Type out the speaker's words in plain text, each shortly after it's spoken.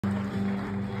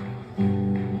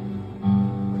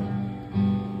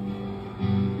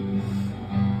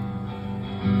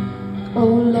Oh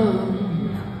love,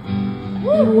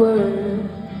 you were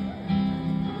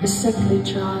a sickly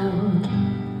child,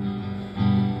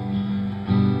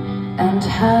 and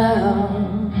how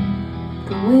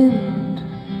the wind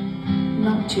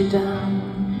knocked you down.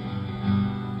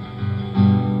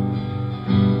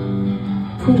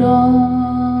 Put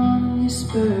on your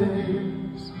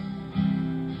spurs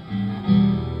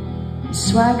and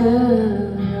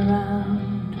swagger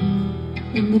around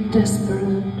in the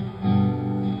desperate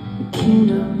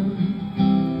kingdom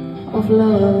of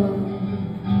love.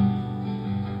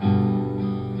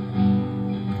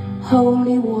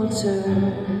 Holy water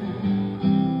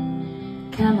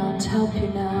cannot help you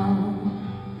now.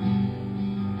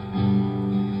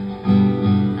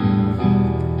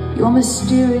 Your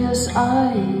mysterious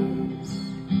eyes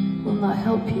will not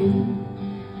help you.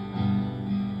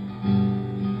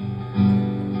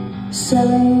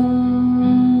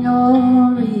 Selling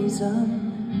your reason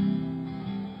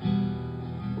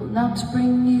will not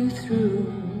bring you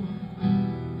through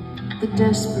the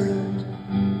desperate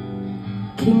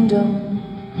kingdom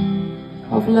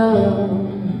of love.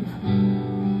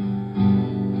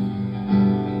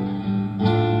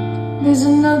 There's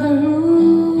another who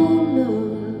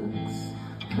looks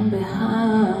from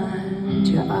behind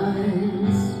your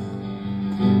eyes.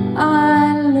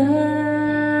 I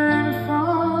learned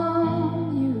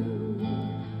from you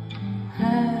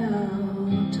how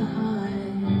to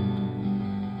hide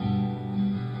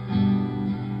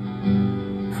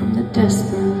from the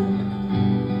desperate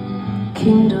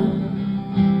kingdom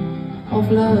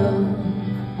of love.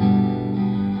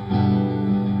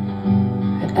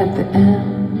 And at the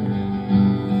end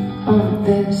of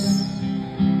this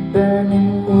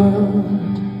burning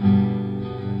world,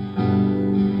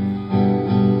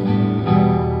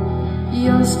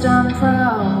 you'll stand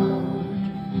proud,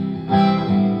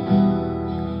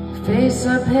 face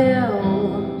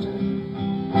upheld,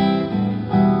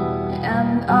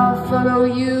 and I'll follow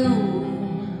you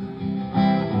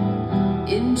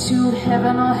into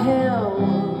heaven or hell,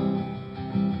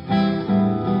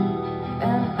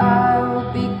 and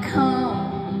I'll become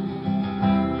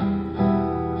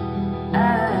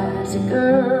as a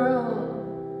girl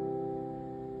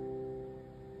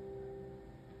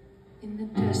in the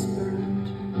desperate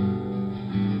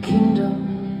kingdom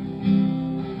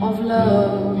of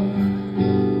love.